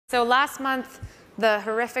So last month, the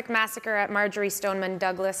horrific massacre at Marjory Stoneman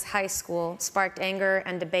Douglas High School sparked anger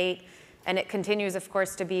and debate, and it continues, of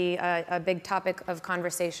course, to be a big topic of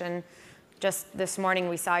conversation. Just this morning,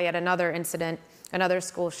 we saw yet another incident, another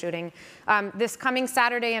school shooting. This coming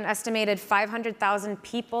Saturday, an estimated 500,000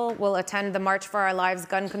 people will attend the March for Our Lives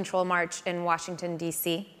gun control march in Washington,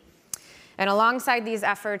 D.C. And alongside these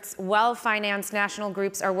efforts, well-financed national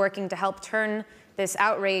groups are working to help turn this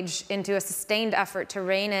outrage into a sustained effort to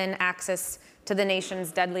rein in access to the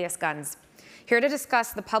nation's deadliest guns. Here to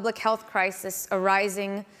discuss the public health crisis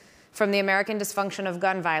arising from the American dysfunction of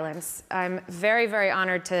gun violence, I'm very, very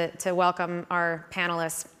honored to welcome our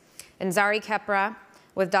panelists, Nzari Kepra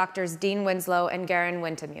with Doctors Dean Winslow and Garen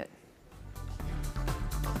Wintemute.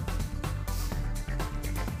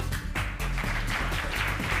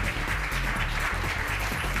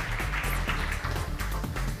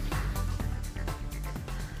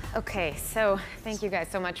 Okay, so thank you guys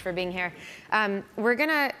so much for being here. We're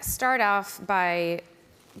gonna start off by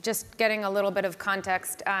just getting a little bit of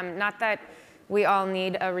context. Not that we all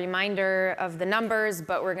need a reminder of the numbers,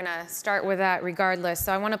 but we're gonna start with that regardless.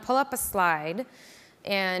 So I wanna pull up a slide,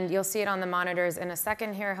 and you'll see it on the monitors in a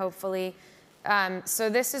second here, hopefully. So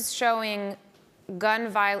this is showing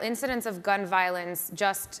incidents of gun violence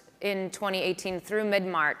just in 2018 through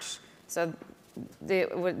mid-March. So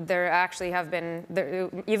there actually have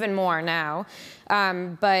been even more now.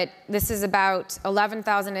 But this is about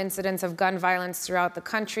 11,000 incidents of gun violence throughout the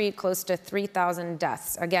country, close to 3,000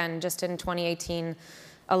 deaths, again, just in 2018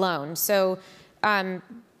 alone. So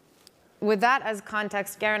with that as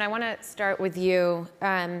context, Garen, I want to start with you.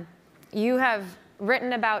 You have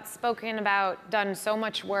written about, spoken about, done so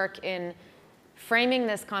much work in framing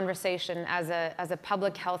this conversation as a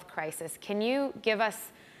public health crisis. Can you give us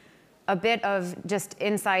a bit of just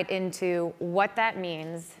insight into what that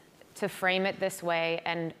means to frame it this way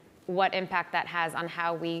and what impact that has on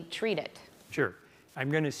how we treat it? Sure. I'm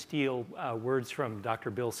going to steal words from Dr.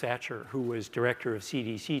 Bill Satcher, who was director of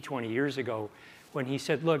CDC 20 years ago, when he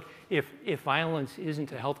said, look, if violence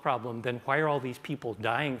isn't a health problem, then why are all these people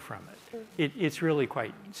dying from it? It's really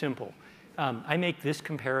quite simple. I make this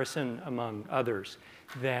comparison, among others,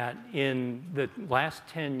 that in the last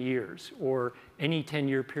 10 years, or any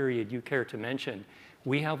 10-year period you care to mention,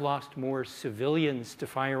 we have lost more civilians to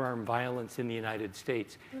firearm violence in the United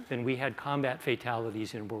States than we had combat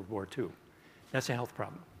fatalities in World War II. That's a health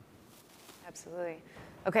problem. Absolutely.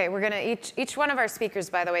 Okay, we're gonna, each one of our speakers,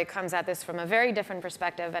 by the way, comes at this from a very different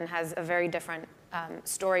perspective and has a very different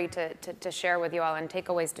story to share with you all and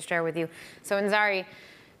takeaways to share with you. So Nzari,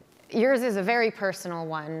 yours is a very personal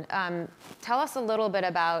one. Tell us a little bit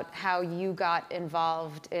about how you got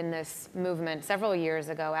involved in this movement several years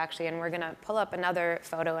ago, actually, and we're gonna pull up another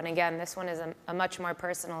photo. And again, this one is a much more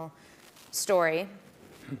personal story.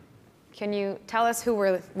 Can you tell us who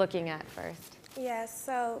we're looking at first? Yes,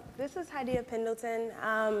 so this is Hadiya Pendleton.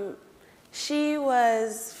 She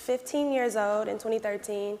was 15 years old in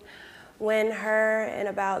 2013 when her and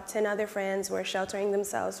about 10 other friends were sheltering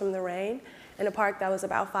themselves from the rain in a park that was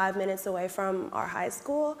about 5 minutes away from our high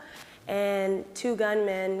school, and two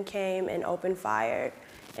gunmen came and opened fire,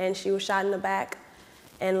 and she was shot in the back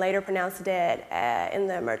and later pronounced dead in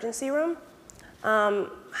the emergency room.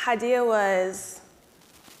 Hadiya was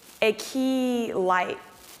a key light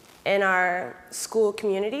in our school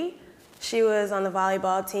community. She was on the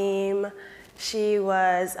volleyball team. She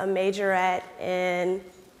was a majorette in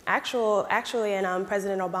actually in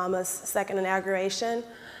President Obama's second inauguration.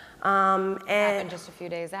 It happened just a few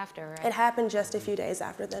days after, right? It happened just a few days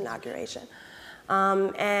after the inauguration.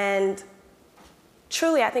 And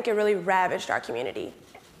truly, I think it really ravaged our community.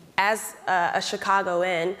 As a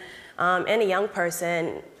Chicagoan and a young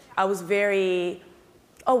person, I was very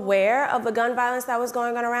aware of the gun violence that was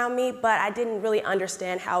going on around me, but I didn't really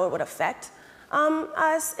understand how it would affect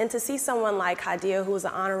us. And to see someone like Hadiya, who was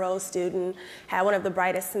an honor roll student, had one of the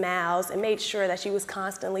brightest smiles, and made sure that she was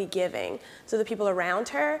constantly giving to the people around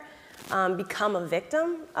her, become a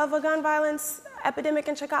victim of a gun violence epidemic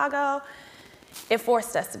in Chicago, it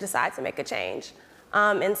forced us to decide to make a change.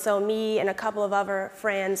 And so me and a couple of other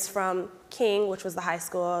friends from King, which was the high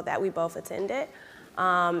school that we both attended,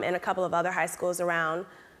 and a couple of other high schools around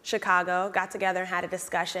Chicago, got together and had a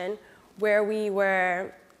discussion where we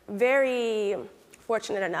were very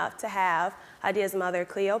fortunate enough to have Hadiya's mother,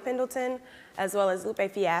 Cleo Pendleton, as well as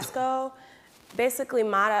Lupe Fiasco, basically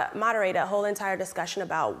moderate a whole entire discussion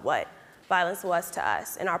about what violence was to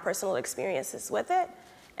us and our personal experiences with it.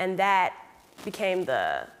 And that became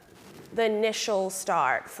the initial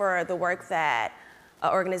start for the work that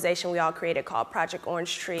an organization we all created called Project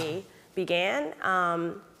Orange Tree began.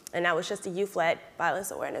 And that was just a youth-led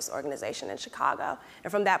violence awareness organization in Chicago.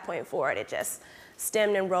 And from that point forward, it just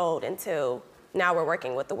stemmed and rolled into now we're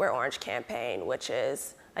working with the Wear Orange campaign, which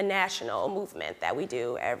is a national movement that we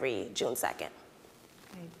do every June 2nd.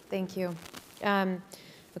 Okay, thank you.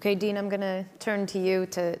 Okay, Dean, I'm going to turn to you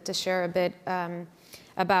to share a bit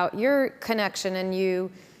about your connection. And you,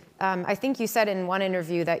 I think you said in one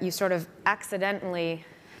interview that you sort of accidentally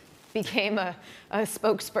became a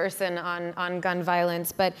spokesperson on gun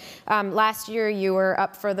violence. But last year, you were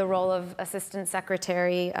up for the role of Assistant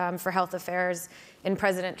Secretary for Health Affairs in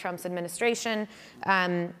President Trump's administration.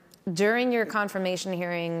 During your confirmation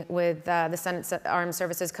hearing with the Senate Armed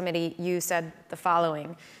Services Committee, you said the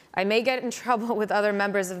following: "I may get in trouble with other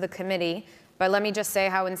members of the committee, but let me just say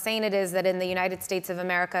how insane it is that in the United States of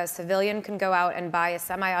America, a civilian can go out and buy a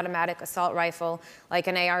semi-automatic assault rifle like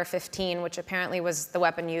an AR-15, which apparently was the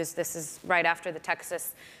weapon used." This is right after the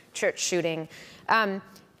Texas church shooting.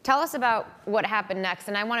 Tell us about what happened next.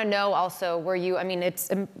 And I want to know also, were you, I mean,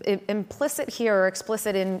 it's implicit here or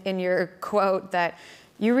explicit in your quote that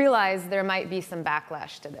you realize there might be some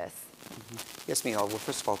backlash to this. Yes, Michal. Well,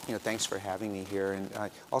 first of all, thanks for having me here, and I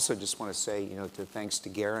also just want to say, thanks to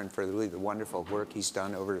Garen for really the wonderful work he's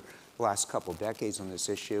done over the last couple decades on this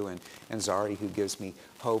issue, and Zari, who gives me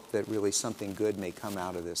hope that really something good may come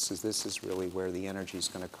out of this, because this is really where the energy is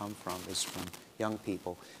going to come from, is from young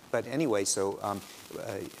people. But anyway, so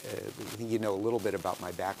you know a little bit about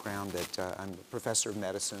my background, that I'm a professor of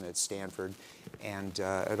medicine at Stanford, and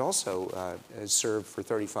I'd also served for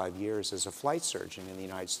 35 years as a flight surgeon in the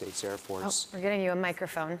United States Air Force. Oh, we're getting you a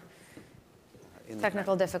microphone.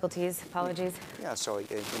 Technical difficulties, apologies. Yeah, so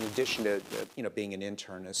in addition to being an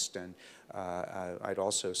internist, and I'd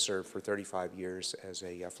also served for 35 years as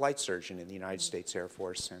a flight surgeon in the United States Air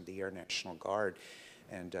Force and the Air National Guard,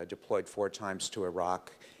 and deployed 4 times to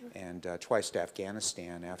Iraq and twice to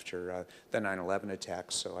Afghanistan after the 9/11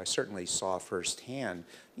 attacks. So I certainly saw firsthand,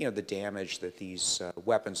 the damage that these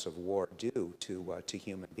weapons of war do to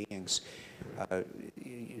human beings.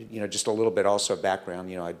 Just a little bit also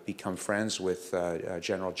background. I'd become friends with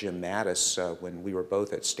General Jim Mattis when we were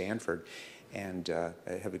both at Stanford, and I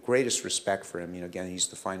have the greatest respect for him. Again, he's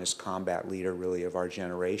the finest combat leader, really, of our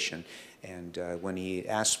generation. And when he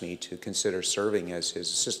asked me to consider serving as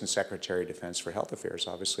his Assistant Secretary of Defense for Health Affairs,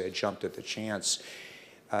 obviously I jumped at the chance.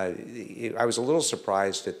 I was a little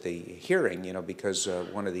surprised at the hearing, because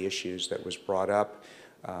one of the issues that was brought up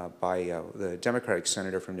by the Democratic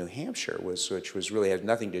senator from New Hampshire which really had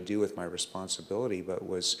nothing to do with my responsibility, but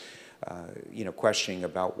was, questioning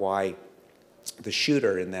about why the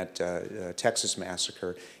shooter in that Texas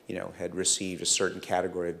massacre, had received a certain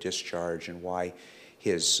category of discharge, and why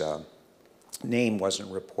his name wasn't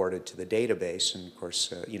reported to the database. And of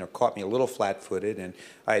course, caught me a little flat-footed, and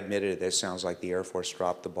I admitted that it sounds like the Air Force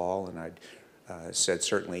dropped the ball, and I'd said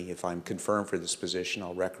certainly if I'm confirmed for this position,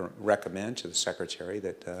 I'll recommend to the Secretary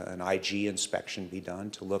that an IG inspection be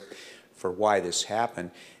done to look for why this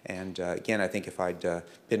happened. And again, I think if I'd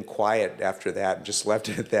been quiet after that and just left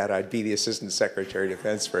it at that, I'd be the Assistant Secretary of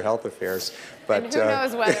Defense for Health Affairs. But and who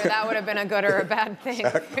knows whether that would have been a good or a bad thing.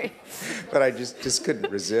 Exactly. But I just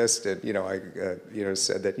couldn't resist, and I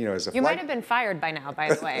said that as a you might have been fired by now,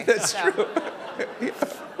 by the way. That's true.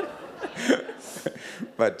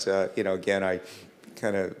 But again, I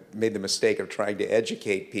kind of made the mistake of trying to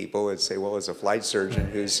educate people and say, well, as a flight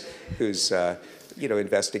surgeon who's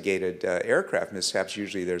investigated aircraft mishaps,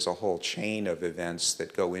 usually there's a whole chain of events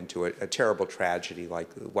that go into a terrible tragedy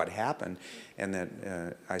like what happened. And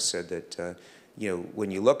then I said that,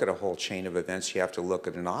 when you look at a whole chain of events, you have to look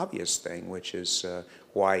at an obvious thing, which is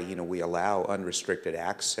why, we allow unrestricted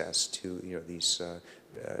access to, these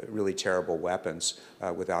really terrible weapons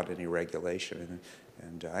without any regulation.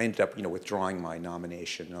 And I ended up, withdrawing my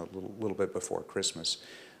nomination a little bit before Christmas.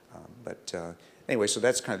 Anyway, so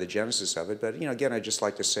that's kind of the genesis of it. But again, I'd just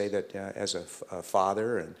like to say that as a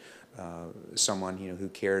father and someone who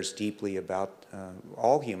cares deeply about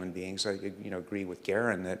all human beings, I agree with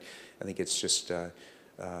Garen that I think it's just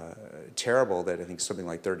terrible that I think something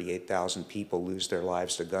like 38,000 people lose their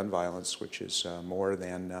lives to gun violence, which is more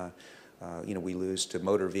than we lose to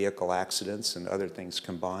motor vehicle accidents and other things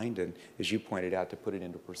combined. And as you pointed out, to put it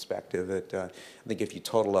into perspective, I think if you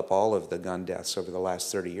total up all of the gun deaths over the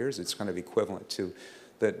last 30 years, it's kind of equivalent to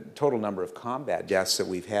the total number of combat deaths that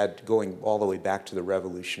we've had going all the way back to the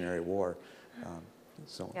Revolutionary War.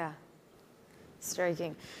 Yeah,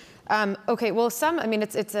 striking. Okay, well,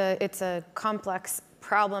 it's a complex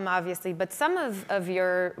problem, obviously, but some of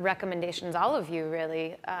your recommendations, all of you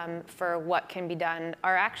really, for what can be done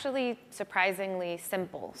are actually surprisingly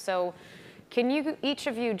simple. So Can you, each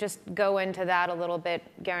of you, just go into that a little bit?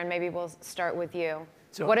 Garen, maybe we'll start with you.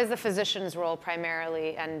 So, what is the physician's role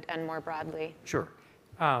primarily and more broadly? Sure.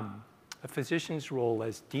 A physician's role,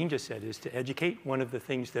 as Dean just said, is to educate. One of the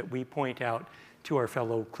things that we point out to our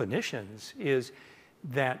fellow clinicians is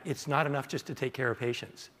that it's not enough just to take care of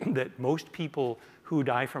patients, that most people who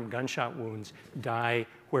die from gunshot wounds die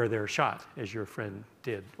where they're shot, as your friend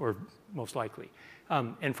did, or most likely.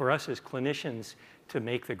 And for us as clinicians to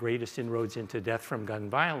make the greatest inroads into death from gun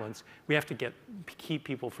violence, we have to keep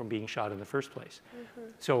people from being shot in the first place.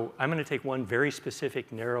 So I'm going to take one very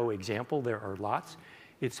specific, narrow example. There are lots.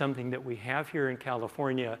 It's something that we have here in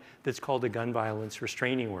California that's called a gun violence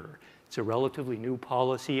restraining order. It's a relatively new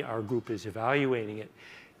policy. Our group is evaluating it.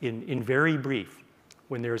 In very brief,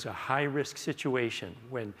 when there's a high-risk situation,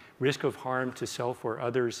 when risk of harm to self or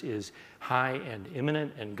others is high and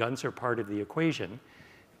imminent and guns are part of the equation,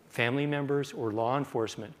 family members or law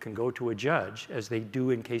enforcement can go to a judge, as they do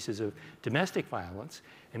in cases of domestic violence,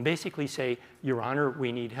 and basically say, Your Honor,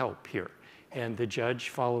 we need help here. And the judge,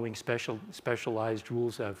 following specialized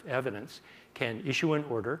rules of evidence, can issue an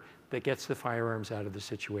order that gets the firearms out of the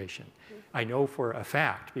situation. I know for a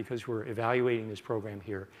fact, because we're evaluating this program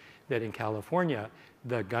here, that in California,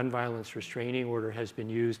 the gun violence restraining order has been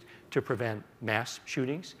used to prevent mass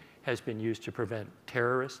shootings, has been used to prevent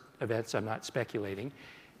terrorist events. I'm not speculating.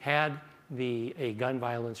 Had a gun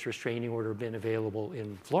violence restraining order been available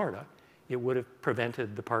in Florida, it would have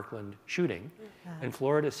prevented the Parkland shooting. And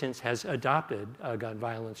Florida since has adopted a gun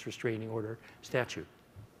violence restraining order statute.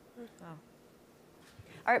 Wow.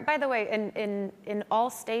 All right, by the way, in all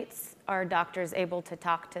states, are doctors able to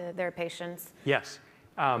talk to their patients? Yes.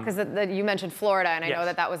 Because you mentioned Florida, and I yes.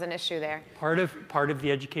 know that was an issue there. Part of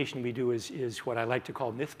the education we do is what I like to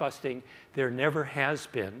call myth busting. There never has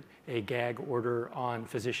been a gag order on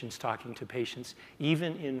physicians talking to patients,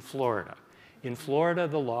 even in Florida. In Florida,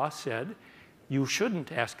 the law said you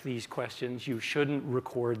shouldn't ask these questions, you shouldn't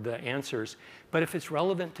record the answers, but if it's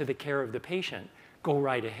relevant to the care of the patient, go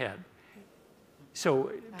right ahead.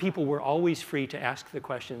 So people were always free to ask the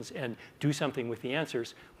questions and do something with the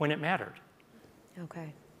answers when it mattered.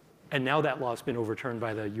 Okay. And now that law has been overturned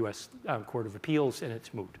by the U.S. Court of Appeals, and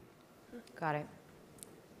it's moot. Got it.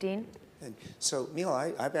 Dean? And so,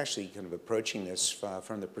 Mila, I'm actually kind of approaching this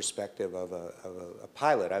from the perspective of a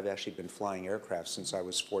pilot. I've actually been flying aircraft since I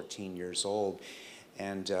was 14 years old.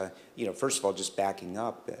 And, first of all, just backing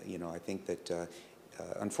up, I think that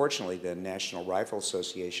unfortunately the National Rifle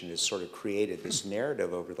Association has sort of created this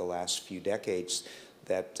narrative over the last few decades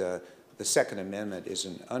that the Second Amendment is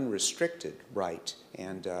an unrestricted right.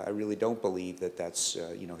 And I really don't believe that that's,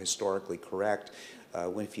 historically correct.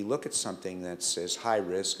 If you look at something that's as high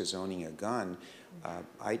risk as owning a gun,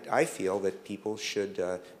 I feel that people should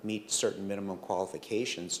meet certain minimum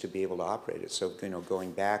qualifications to be able to operate it. So,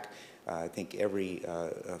 going back, I think every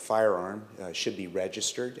firearm should be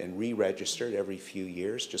registered and re-registered every few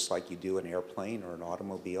years, just like you do an airplane or an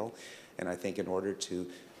automobile. And I think in order to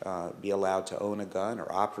be allowed to own a gun or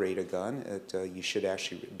operate a gun, you should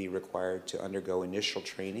actually be required to undergo initial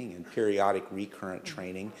training and periodic recurrent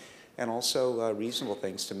training, and also reasonable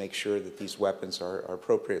things to make sure that these weapons are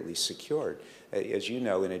appropriately secured. As you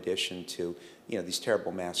know, in addition to these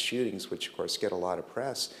terrible mass shootings, which of course get a lot of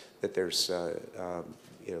press, that there's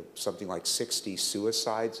something like 60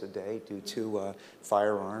 suicides a day due to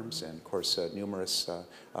firearms, and of course numerous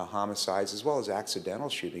homicides, as well as accidental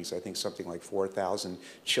shootings. I think something like 4,000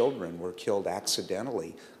 children were killed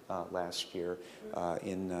accidentally last year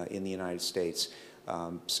in the United States.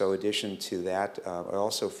 So in addition to that, I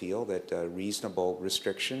also feel that reasonable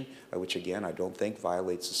restriction, which again I don't think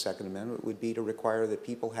violates the Second Amendment, would be to require that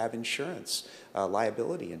people have insurance,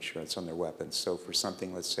 liability insurance on their weapons. So for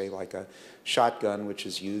something, let's say like a shotgun, which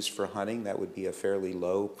is used for hunting, that would be a fairly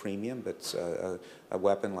low premium, but a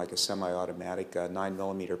weapon like a semi-automatic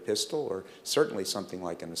 9mm pistol, or certainly something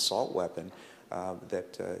like an assault weapon,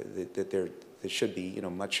 that there should be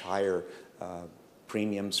much higher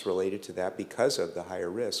premiums related to that because of the higher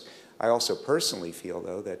risk. I also personally feel,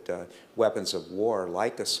 though, that weapons of war,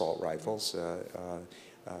 like assault rifles,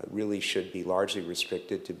 really should be largely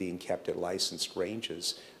restricted to being kept at licensed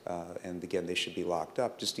ranges. And again, they should be locked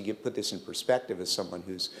up. Just to put this in perspective, as someone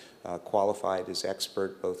who's qualified as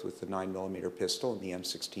expert both with the 9mm pistol and the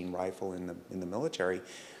M16 rifle in the military,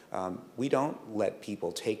 we don't let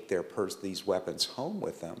people take these weapons home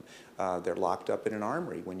with them. They're locked up in an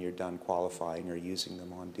armory when you're done qualifying or using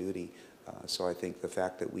them on duty. So I think the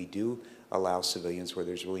fact that we do allow civilians where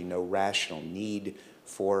there's really no rational need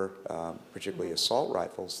for particularly assault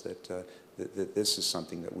rifles, that this is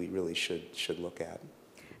something that we really should look at.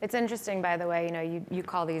 It's interesting, by the way, you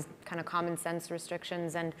call these kind of common sense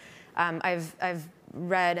restrictions, and I've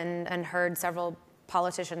read and heard several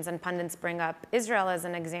politicians and pundits bring up Israel as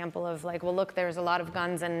an example of like, well, look, there's a lot of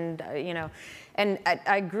guns, and and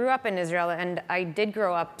I grew up in Israel, and I did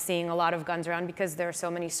grow up seeing a lot of guns around because there are so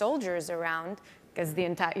many soldiers around, because the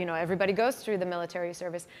entire, everybody goes through the military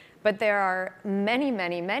service, but there are many,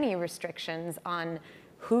 many, many restrictions on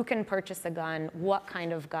who can purchase a gun, what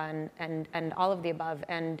kind of gun, and all of the above.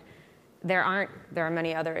 And there are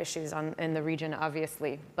many other issues in the region,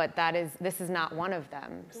 obviously, but this is not one of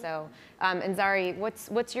them. So, and Zari,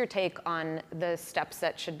 what's your take on the steps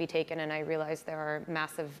that should be taken? And I realize there are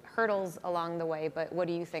massive hurdles along the way, but what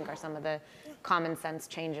do you think are some of the common sense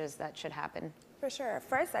changes that should happen? For sure.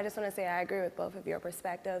 First, I just want to say I agree with both of your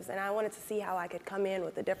perspectives, and I wanted to see how I could come in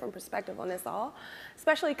with a different perspective on this all,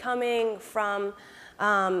 especially coming from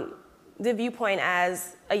the viewpoint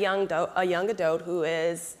as a young adult who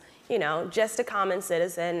is, just a common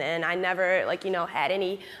citizen, and I never, had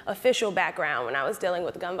any official background when I was dealing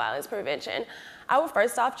with gun violence prevention. I would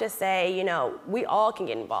first off just say, we all can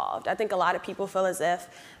get involved. I think a lot of people feel as if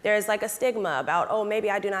there's like a stigma about, oh, maybe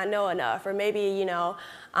I do not know enough, or maybe,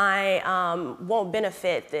 I won't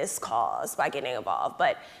benefit this cause by getting involved.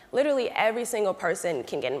 But literally every single person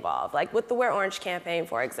can get involved. Like with the Wear Orange campaign,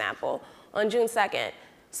 for example, on June 2nd,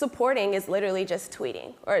 supporting is literally just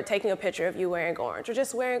tweeting or taking a picture of you wearing orange, or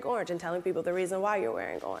just wearing orange and telling people the reason why you're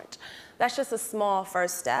wearing orange. That's just a small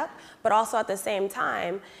first step, but also at the same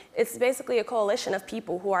time, it's basically a coalition of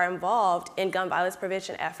people who are involved in gun violence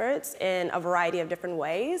prevention efforts in a variety of different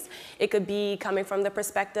ways. It could be coming from the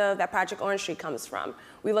perspective that Project Orange Tree comes from.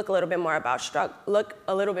 We look a little bit more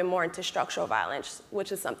into structural violence,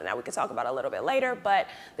 which is something that we could talk about a little bit later, but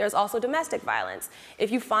there's also domestic violence.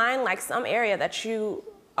 If you find like some area that you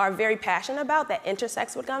are very passionate about that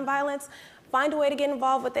intersects with gun violence, find a way to get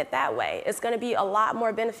involved with it that way. It's going to be a lot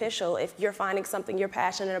more beneficial if you're finding something you're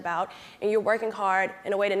passionate about and you're working hard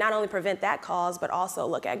in a way to not only prevent that cause, but also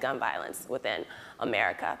look at gun violence within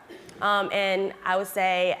America. And I would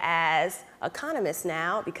say as economist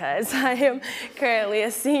now, because I am currently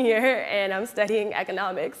a senior and I'm studying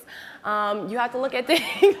economics, you have to look at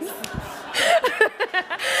things.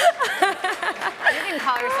 You can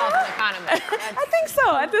call yourself an economist. I think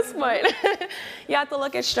so at this point. You have to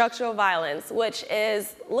look at structural violence, which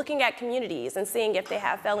is looking at communities and seeing if they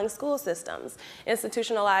have failing school systems,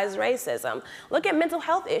 institutionalized racism. Look at mental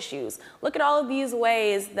health issues. Look at all of these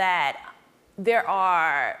ways that there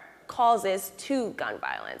are causes to gun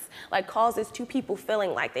violence, like causes to people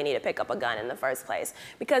feeling like they need to pick up a gun in the first place.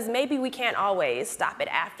 Because maybe we can't always stop it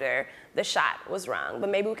after the shot was rung, but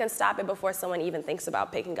maybe we can stop it before someone even thinks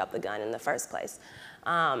about picking up the gun in the first place.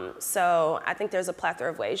 So I think there's a plethora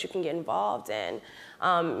of ways you can get involved in.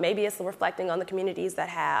 Maybe it's reflecting on the communities that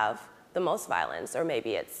have the most violence, or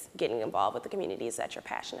maybe it's getting involved with the communities that you're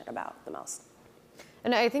passionate about the most.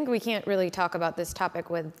 And I think we can't really talk about this topic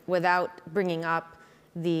without bringing up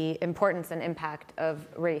the importance and impact of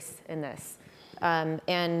race in this. And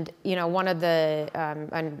one of the,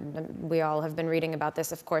 and we all have been reading about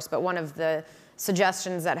this, of course, but one of the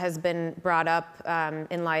suggestions that has been brought up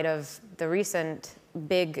in light of the recent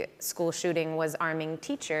big school shooting was arming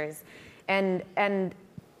teachers. And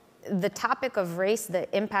the topic of race,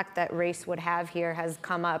 the impact that race would have here, has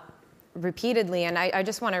come up repeatedly. And I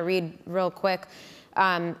just want to read real quick.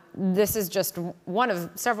 This is just one of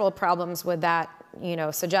several problems with that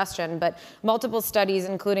suggestion, but multiple studies,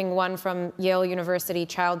 including one from Yale University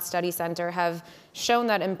Child Study Center, have shown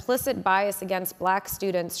that implicit bias against black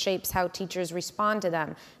students shapes how teachers respond to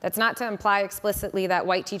them. That's not to imply explicitly that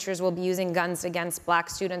white teachers will be using guns against black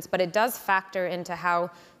students, but it does factor into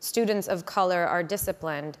how students of color are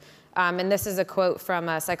disciplined. And this is a quote from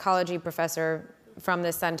a psychology professor from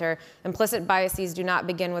this center. Implicit biases do not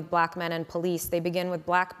begin with black men and police. They begin with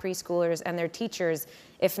black preschoolers and their teachers,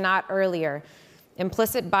 if not earlier.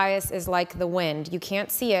 Implicit bias is like the wind. You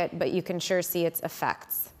can't see it, but you can sure see its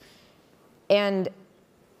effects. And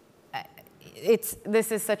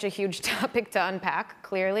this is such a huge topic to unpack,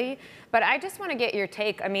 clearly, but I just want to get your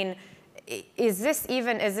take. I mean, is this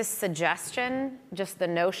suggestion, just the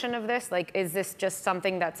notion of this, like, is this just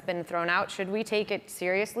something that's been thrown out? Should we take it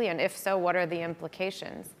seriously? And if so, what are the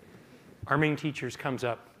implications? Arming teachers comes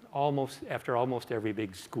up after almost every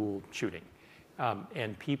big school shooting.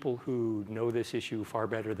 And people who know this issue far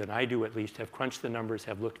better than I do, at least, have crunched the numbers,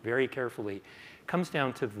 have looked very carefully. Comes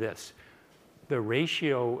down to this. The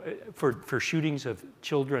ratio for shootings of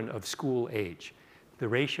children of school age, the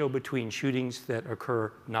ratio between shootings that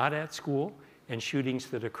occur not at school and shootings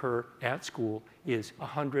that occur at school is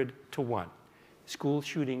 100 to 1. School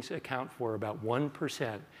shootings account for about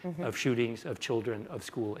 1% of shootings of children of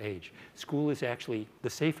school age. School is actually the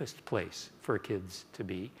safest place for kids to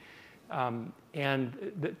be.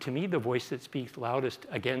 To me, the voice that speaks loudest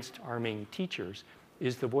against arming teachers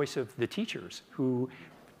is the voice of the teachers who,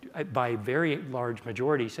 by very large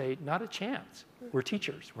majority, say, not a chance. We're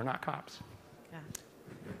teachers, we're not cops. Yeah.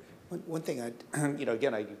 One thing,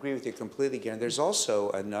 again, I agree with you completely, Garen. There's also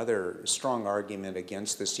another strong argument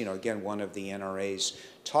against this. Again, one of the NRA's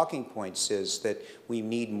talking points is that we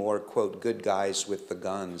need more, quote, good guys with the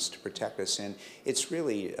guns to protect us. And it's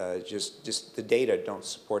really just the data don't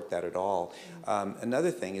support that at all.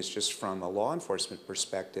 Another thing is just from a law enforcement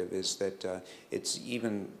perspective is that it's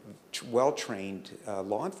even well-trained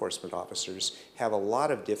law enforcement officers have a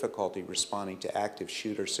lot of difficulty responding to active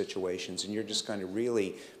shooter situations. And you're just going to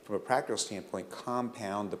really, from a practical standpoint,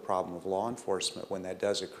 compound the problem of law enforcement when that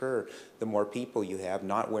does occur. The more people you have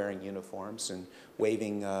not wearing uniforms and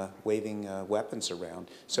waving weapons around.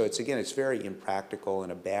 So it's very impractical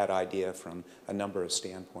and a bad idea from a number of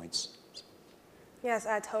standpoints. Yes,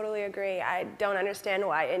 I totally agree. I don't understand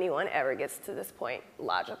why anyone ever gets to this point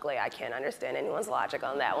logically. I can't understand anyone's logic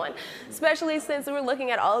on that one, especially since we're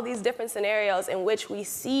looking at all of these different scenarios in which we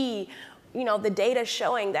see the data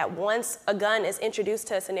showing that once a gun is introduced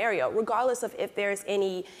to a scenario, regardless of if there's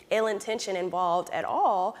any ill intention involved at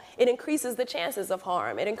all, it increases the chances of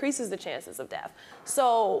harm. It increases the chances of death.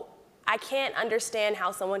 So I can't understand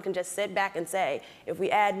how someone can just sit back and say, if we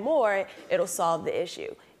add more, it'll solve the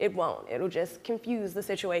issue. It won't. It'll just confuse the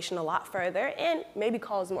situation a lot further and maybe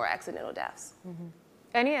cause more accidental deaths.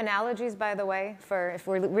 Any analogies, by the way, for if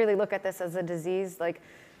we really look at this as a disease? Like,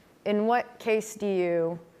 in what case do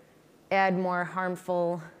you add more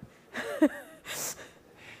harmful,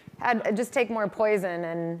 just take more poison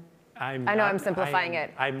and, I know I'm simplifying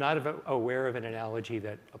it. I'm not aware of an analogy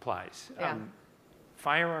that applies. Yeah.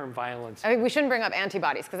 Firearm violence. I mean, we shouldn't bring up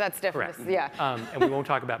antibodies because that's different. Correct. Yeah. And we won't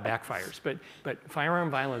talk about backfires, but firearm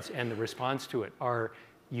violence and the response to it are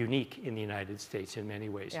unique in the United States in many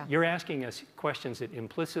ways. Yeah. You're asking us questions that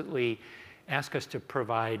implicitly ask us to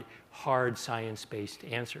provide hard science-based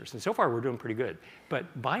answers. And so far, we're doing pretty good.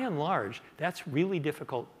 But by and large, that's really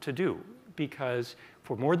difficult to do because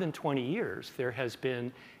for more than 20 years, there has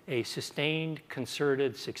been a sustained,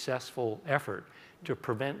 concerted, successful effort to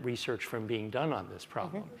prevent research from being done on this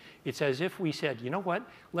problem. It's as if we said, you know what,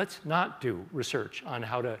 let's not do research on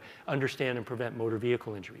how to understand and prevent motor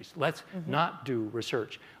vehicle injuries. Let's not do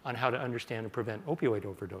research on how to understand and prevent opioid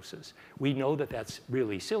overdoses. We know that that's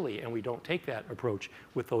really silly, and we don't take that approach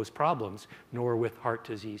with those problems, nor with heart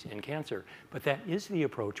disease and cancer. But that is the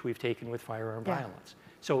approach we've taken with firearm violence.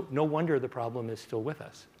 So no wonder the problem is still with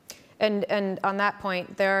us. And on that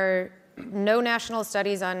point, there are no national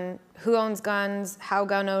studies on who owns guns, how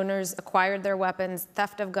gun owners acquired their weapons,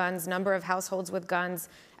 theft of guns, number of households with guns,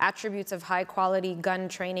 attributes of high quality gun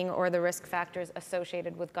training, or the risk factors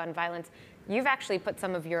associated with gun violence. You've actually put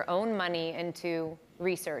some of your own money into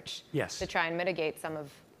research to try and mitigate some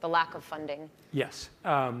of the lack of funding. Yes.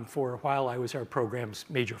 For a while, I was our program's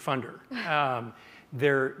major funder.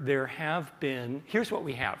 There have been, here's what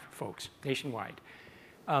we have, folks, nationwide.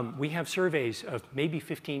 We have surveys of maybe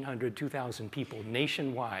 1,500, 2,000 people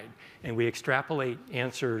nationwide, and we extrapolate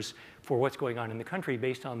answers for what's going on in the country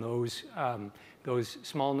based on those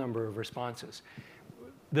small number of responses.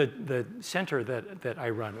 The center that I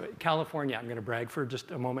run, California, I'm going to brag for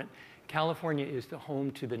just a moment. California is the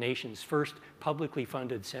home to the nation's first publicly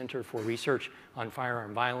funded center for research on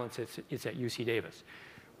firearm violence. It's at UC Davis.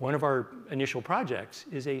 One of our initial projects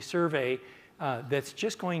is a survey that's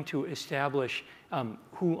just going to establish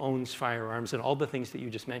who owns firearms and all the things that you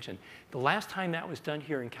just mentioned. The last time that was done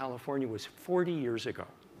here in California was 40 years ago.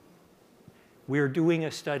 We're doing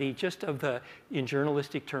a study just of in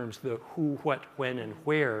journalistic terms, the who, what, when, and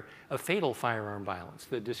where of fatal firearm violence,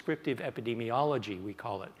 the descriptive epidemiology, we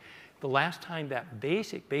call it. The last time that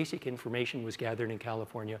basic information was gathered in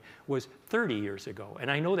California was 30 years ago. And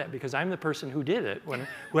I know that because I'm the person who did it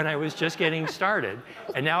when I was just getting started.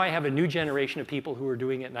 And now I have a new generation of people who are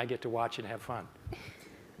doing it, and I get to watch and have fun.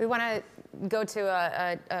 We want to go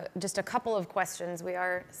to just a couple of questions. We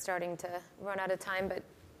are starting to run out of time, but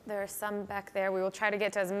there are some back there. We will try to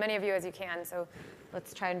get to as many of you as you can, so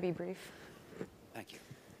let's try and be brief. Thank you.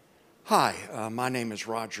 Hi, my name is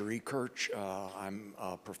Roger E. Kirch. I'm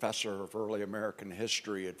a professor of early American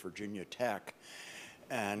history at Virginia Tech,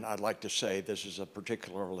 and I'd like to say this is a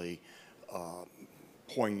particularly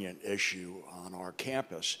poignant issue on our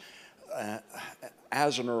campus.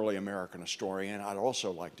 As an early American historian, I'd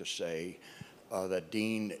also like to say that,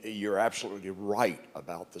 Dean, you're absolutely right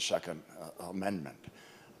about the Second Amendment.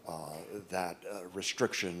 that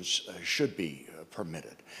restrictions should be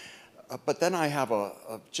permitted. But then I have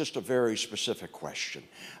just a very specific question.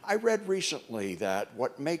 I read recently that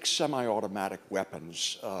what makes semi-automatic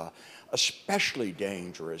weapons especially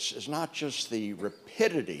dangerous is not just the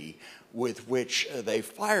rapidity with which they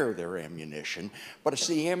fire their ammunition, but it's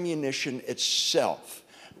the ammunition itself,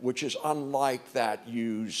 which is unlike that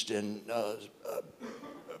used in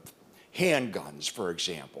handguns, for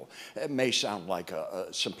example. It may sound like a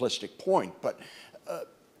simplistic point, but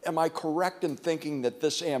am I correct in thinking that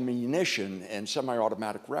this ammunition and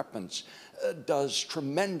semi-automatic weapons does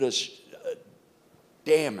tremendous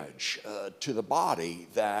damage to the body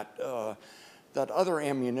that other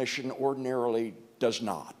ammunition ordinarily does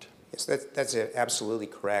not? Yes, that's absolutely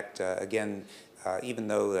correct. Again, even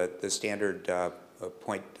though the standard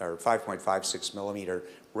 5.56 millimeter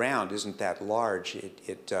round isn't that large,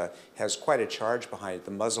 it has quite a charge behind it.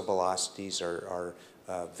 The muzzle velocities are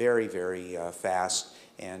very, very fast.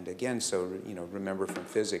 And again, so remember from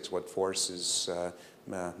physics what force is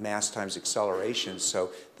mass times acceleration.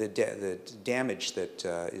 So the damage that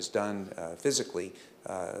is done physically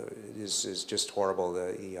is just horrible.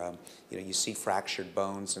 You see fractured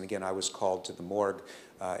bones. And again, I was called to the morgue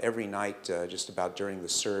every night, just about during the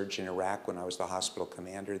surge in Iraq when I was the hospital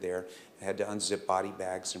commander there. I had to unzip body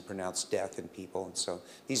bags and pronounce death in people. And so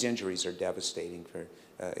these injuries are devastating for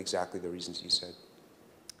exactly the reasons you said.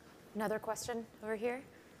 Another question over here.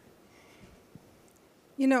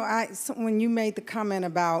 You know, when you made the comment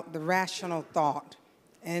about the rational thought,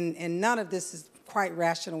 and none of this is quite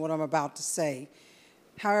rational, what I'm about to say.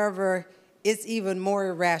 However, it's even more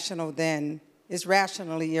irrational than, it's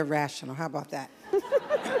rationally irrational. How about that?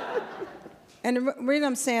 And the reason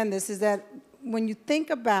I'm saying this is that when you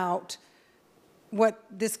think about what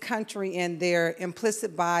this country and their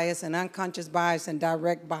implicit bias and unconscious bias and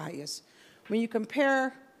direct bias, when you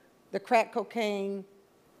compare the crack cocaine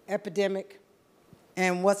epidemic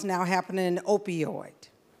and what's now happening in the opioid,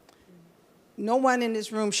 no one in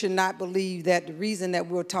this room should not believe that the reason that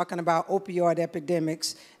we're talking about opioid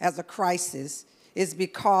epidemics as a crisis is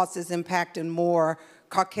because it's impacting more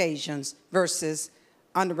Caucasians versus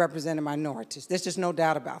underrepresented minorities. There's just no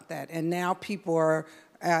doubt about that. And now people are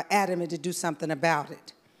adamant to do something about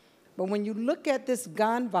it. But when you look at this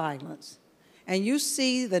gun violence and you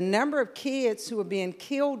see the number of kids who are being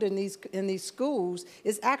killed in these schools,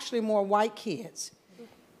 is actually more white kids.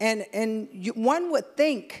 And one would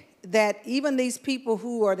think that even these people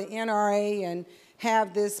who are the NRA and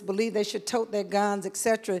have this, believe they should tote their guns, et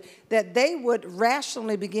cetera, that they would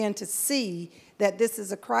rationally begin to see that this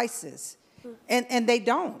is a crisis. And they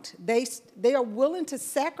don't. They are willing to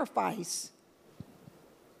sacrifice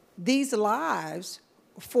these lives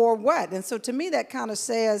for what? And so to me that kind of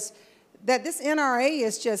says that this NRA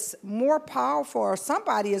is just more powerful, or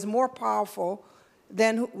somebody is more powerful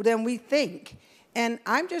than we think. And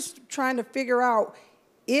I'm just trying to figure out,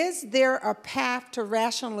 is there a path to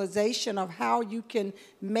rationalization of how you can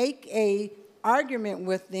make an argument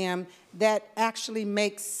with them that actually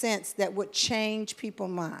makes sense, that would change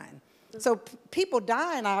people's mind? So people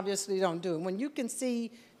dying obviously don't do it. When you can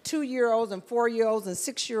see 2-year-olds and 4-year-olds and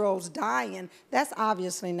 6-year-olds dying, that's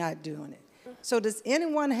obviously not doing it. So does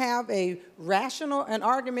anyone have an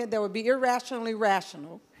argument that would be irrationally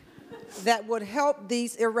rational that would help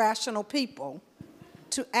these irrational people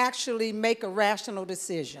to actually make a rational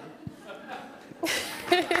decision?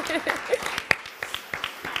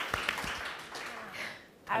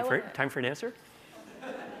 Time for an answer?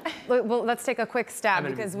 Well, let's take a quick stab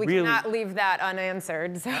because we cannot leave that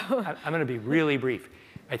unanswered. So. I'm going to be really brief.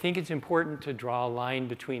 I think it's important to draw a line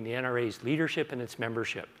between the NRA's leadership and its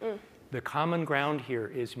membership. The common ground here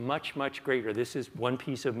is much, much greater. This is one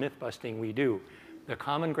piece of myth busting we do. The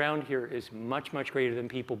common ground here is much, much greater than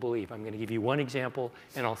people believe. I'm going to give you one example,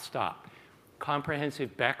 and I'll stop.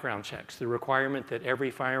 Comprehensive background checks, the requirement that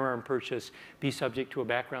every firearm purchase be subject to a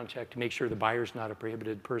background check to make sure the buyer's not a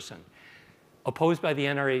prohibited person. Opposed by the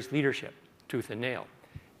NRA's leadership, tooth and nail,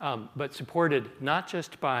 but supported not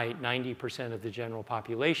just by 90% of the general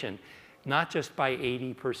population, not just by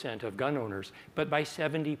 80% of gun owners, but by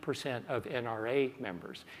 70% of NRA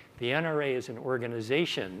members. The NRA as an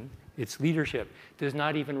organization, its leadership, does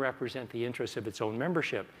not even represent the interests of its own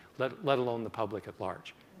membership, let alone the public at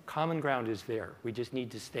large. Common ground is there. We just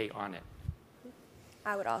need to stay on it.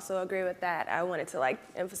 I would also agree with that. I wanted to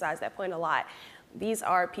emphasize that point a lot. These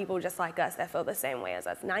are people just like us that feel the same way as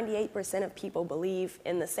us. 98% of people believe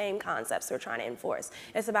in the same concepts we're trying to enforce.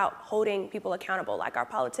 It's about holding people accountable, like our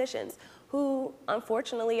politicians, who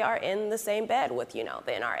unfortunately are in the same bed with, the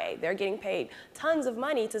NRA. They're getting paid tons of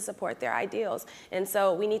money to support their ideals. And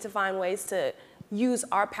so we need to find ways to use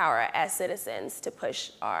our power as citizens to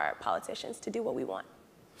push our politicians to do what we want.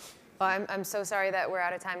 Well, I'm so sorry that we're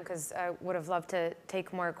out of time because I would have loved to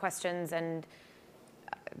take more questions, and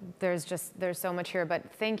there's so much here.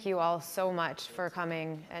 But thank you all so much for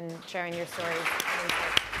coming and sharing your stories.